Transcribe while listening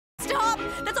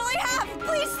That's all I have!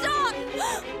 Please stop!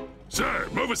 Sir,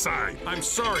 move aside. I'm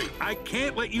sorry. I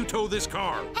can't let you tow this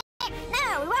car. Heck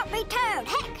no, we won't be towed.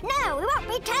 Heck no, we won't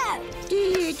be towed.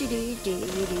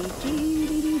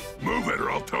 Move it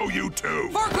or I'll tow you too.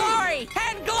 For glory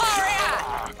and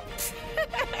Gloria!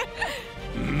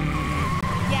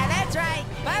 Yeah, that's right.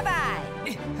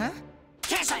 Bye-bye. Huh?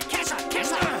 Kiss her, kiss her,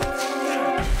 kiss her!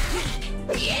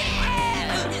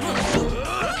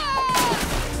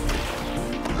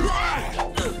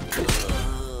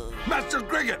 Master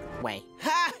Cricket! Wait.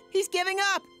 Ha! He's giving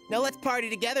up! Now let's party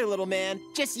together, little man.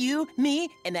 Just you, me,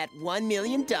 and that $1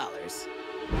 million.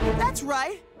 That's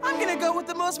right. I'm gonna go with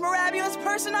the most miraculous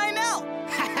person I know.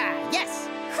 Ha-ha! Yes!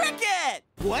 Cricket!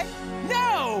 What?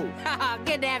 No!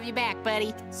 Good to have you back,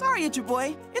 buddy. Sorry, Itchy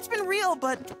Boy. It's been real,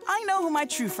 but I know who my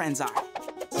true friends are.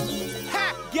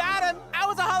 Ha! Got him! I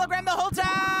was a hologram the whole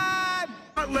time!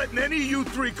 Not letting any of you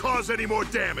three cause any more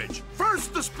damage.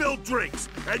 First the spilled drinks,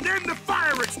 and then the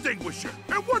fire extinguisher.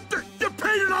 And what the? You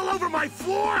painted all over my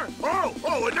floor?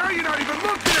 Oh, and now you're not even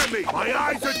looking at me. My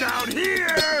eyes are down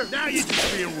here. Now you're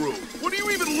just being rude. What are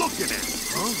you even looking at?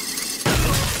 Huh?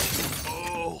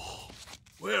 Oh,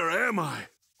 where am I?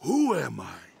 Who am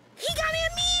I? He got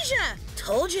amnesia!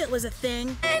 Told you it was a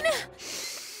thing. And...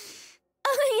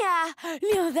 oh, yeah.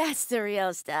 No, that's the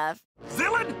real stuff.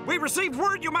 Villain, we received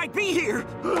word you might be here.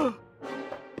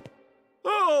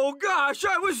 Oh, gosh,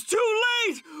 I was too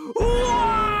late!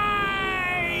 Why?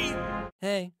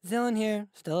 Hey, Zillin here,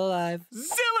 still alive.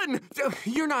 Zillin!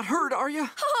 You're not hurt, are you?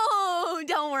 Oh,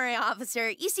 don't worry, officer.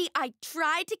 You see, I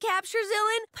tried to capture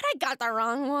Zillin, but I got the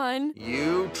wrong one.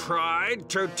 You tried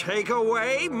to take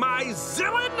away my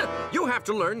Zillin? You have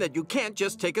to learn that you can't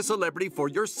just take a celebrity for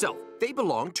yourself. They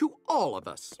belong to all of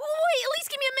us. Wait, at least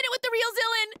give me a minute with the real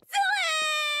Zillin. Zillin!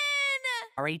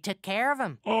 Already took care of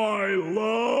him. I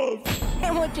love...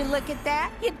 And would you look at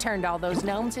that? You turned all those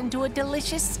gnomes into a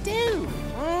delicious stew.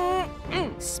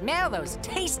 Smell those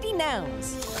tasty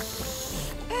gnomes.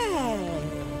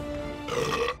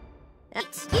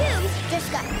 Excuse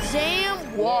just got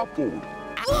Jam waffle.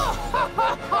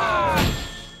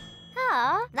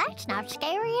 Oh, that's not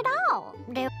scary at all.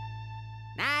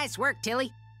 Nice work,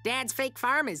 Tilly. Dad's fake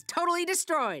farm is totally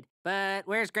destroyed. But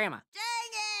where's Grandma?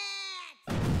 Dang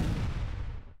it!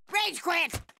 Rage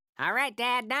quit! All right,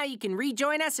 Dad, now you can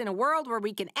rejoin us in a world where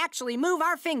we can actually move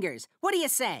our fingers. What do you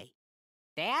say?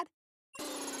 Dad?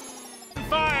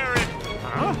 Fire it!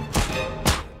 Huh?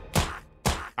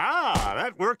 Ah,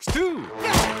 that works too.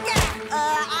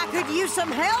 I could use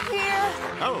some help here.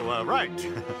 Oh, right.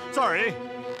 Sorry.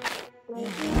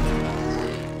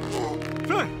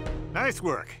 Nice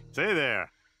work. Say there.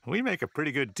 We make a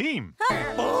pretty good team.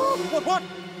 What?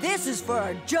 This is for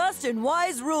our just and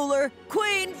wise ruler,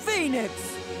 Queen Phoenix.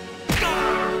 No.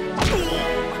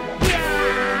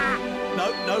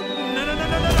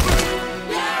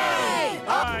 Yay!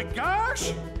 Oh my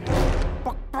gosh!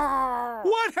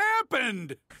 What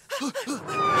happened?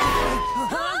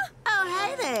 Huh? Oh,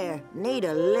 hey there. Need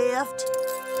a lift?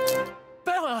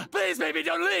 Bella, please, baby,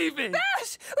 don't leave me.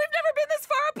 Bash! We've never been this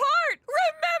far apart!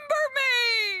 Remember me!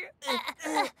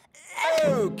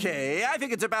 Okay, I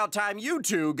think it's about time you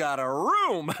two got a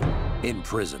room in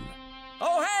prison.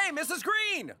 Oh, hey, Mrs.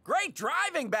 Green! Great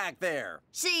driving back there.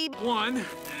 See, One,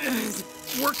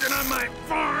 working on my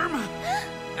farm.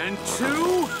 And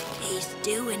two, He's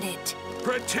doing it.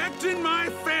 protecting my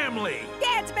family.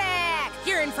 Dad's back!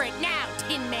 You're in for it now,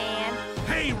 Tin Man.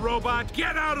 Hey, robot,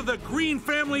 get out of the Green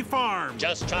family farm.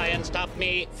 Just try and stop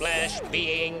me, flesh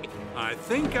being. I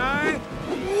think I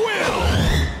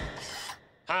will.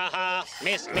 Ha ha,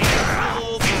 missed me.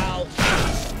 Oh, ow.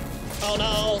 Oh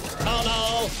no, oh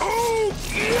no. Oh,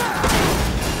 yeah!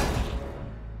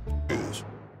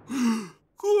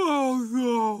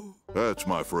 Glogo. That's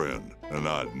my friend, and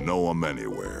I'd know him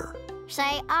anywhere.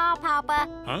 Say, oh, Papa.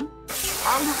 Huh?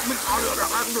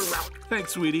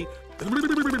 Thanks, sweetie.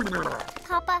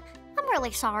 Papa, I'm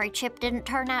really sorry Chip didn't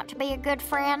turn out to be a good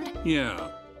friend. Yeah,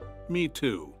 me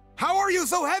too. How are you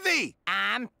so heavy?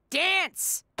 I'm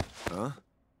Dance. Huh?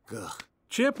 Ugh.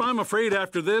 Chip, I'm afraid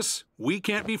after this, we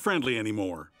can't be friendly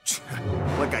anymore.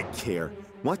 Like I care.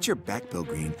 Watch your back, Bill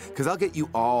Green, because I'll get you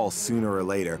all sooner or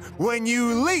later, when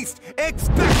you least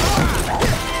expect.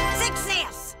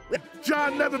 success!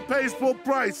 John never pays full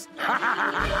price.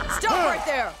 Stop right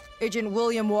there! Agent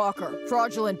William Walker,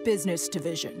 Fraudulent Business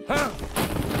Division.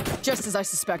 Just as I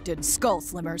suspected, skull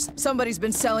slimmers. Somebody's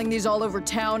been selling these all over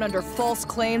town under false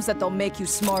claims that they'll make you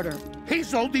smarter. He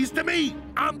sold these to me.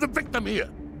 I'm the victim here.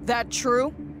 That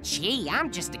true? Gee,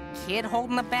 I'm just a kid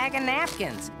holding a bag of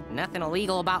napkins. Nothing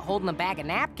illegal about holding a bag of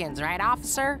napkins, right,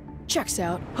 officer? Checks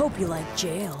out. Hope you like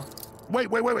jail. Wait.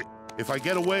 If I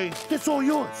get away, it's all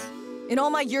yours. In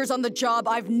all my years on the job,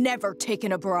 I've never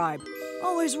taken a bribe.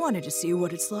 Always wanted to see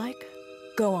what it's like.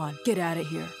 Go on, get out of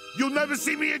here. You'll never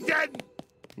see me again!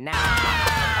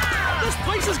 This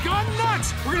place has gone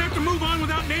nuts! We're gonna have to move on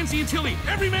without Nancy and Tilly.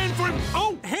 Every man for him.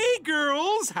 Oh, hey,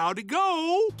 girls. How'd it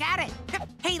go? Got it.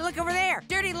 Hey, look over there.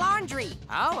 Dirty laundry.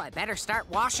 Oh, I better start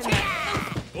washing that.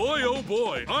 Boy, oh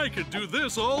boy, I could do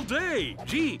this all day.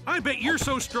 Gee, I bet you're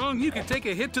so strong you could take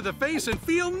a hit to the face and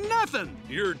feel nothing.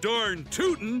 You're darn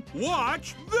tootin'.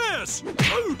 Watch this.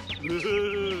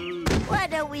 Why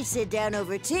don't we sit down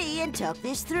over tea and talk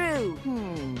this through?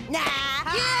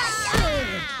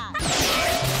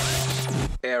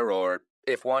 Error.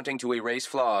 If wanting to erase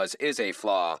flaws is a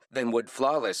flaw, then would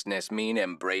flawlessness mean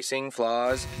embracing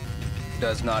flaws?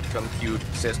 Does not compute.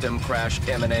 System crash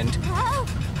imminent.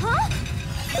 Huh?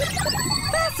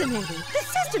 Fascinating. The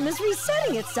system is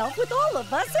resetting itself with all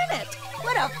of us in it.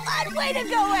 What a fun way to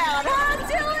go out, huh,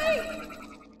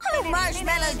 Tilly?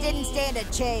 Marshmallows didn't stand a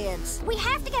chance. We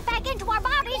have to get back into our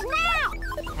bodies now.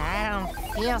 I don't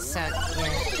feel so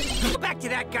good. Go back to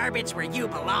that garbage where you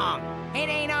belong. It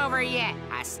ain't over yet.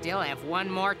 I still have one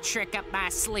more trick up my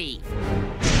sleeve.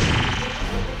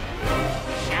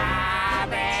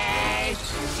 Shabby!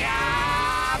 Shabby!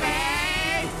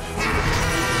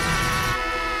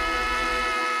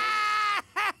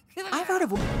 I've heard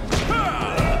of...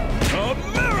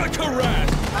 America Rat!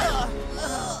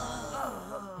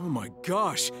 Oh my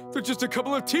gosh, they're just a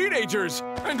couple of teenagers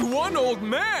and one old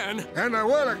man. And I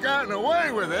would have gotten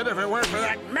away with it if it weren't for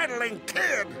that meddling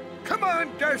kid. Come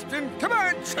on, Dustin. Come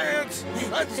on, Chance.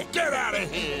 Let's get out of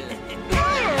here.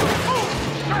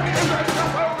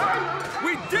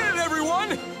 We did it,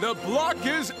 everyone! The block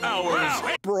is ours.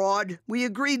 Broad, we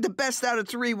agreed the best out of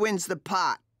 3 wins the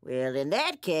pot. Well, in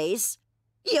that case,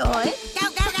 yoink. Go,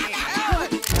 go, go,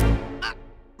 go!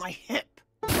 My hip.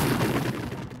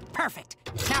 Perfect.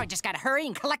 Now I just gotta hurry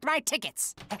and collect my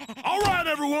tickets. All right,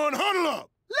 everyone, huddle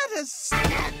up. Let us...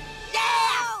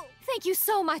 Thank you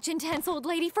so much, intense old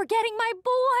lady, for getting my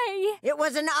boy. It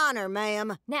was an honor,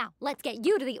 ma'am. Now, let's get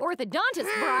you to the orthodontist,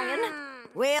 Brian.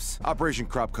 Well, Operation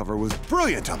Crop Cover was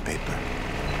brilliant on paper.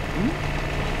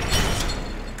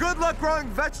 Good luck growing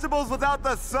vegetables without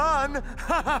the sun!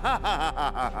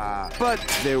 But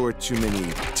there were too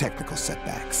many technical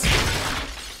setbacks.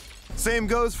 Same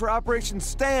goes for Operation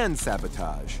Stand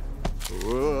Sabotage.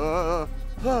 No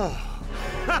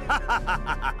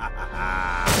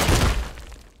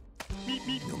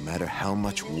matter how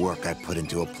much work I put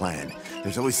into a plan,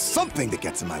 there's always something that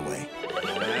gets in my way.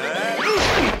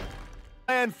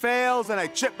 Plan fails and I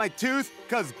chip my tooth,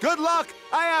 cause good luck,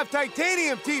 I have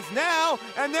titanium teeth now,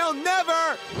 and they'll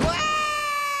never...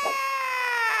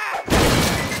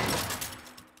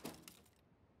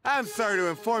 I'm sorry to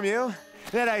inform you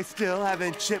that I still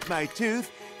haven't chipped my tooth,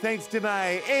 thanks to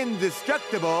my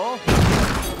indestructible...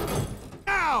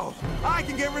 Now, I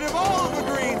can get rid of all of the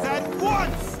greens at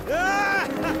once!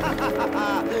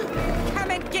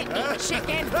 Come and get me,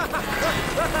 chicken!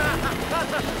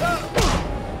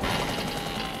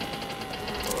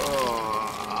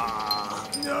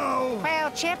 No!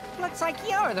 Well, Chip, looks like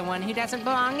you're the one who doesn't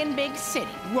belong in Big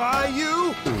City. Why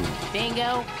you?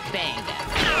 Bingo, bango.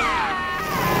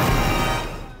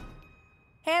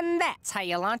 And that's how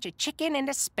you launch a chicken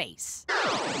into space.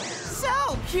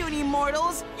 So, puny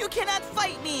mortals, you cannot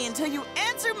fight me until you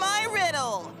answer my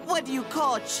riddle. What do you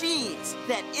call cheese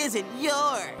that isn't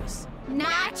yours?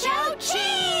 Nacho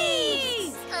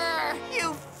cheese!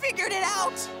 You figured it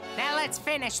out? Now let's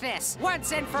finish this,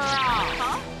 once and for all.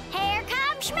 Huh? Here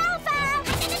comes Schmelfa!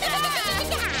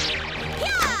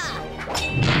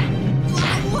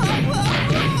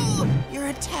 Whoa! Your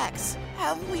attacks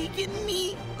have weakened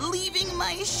me, leaving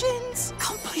my shins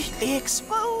completely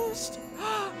exposed.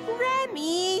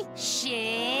 Remy!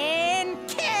 Shit!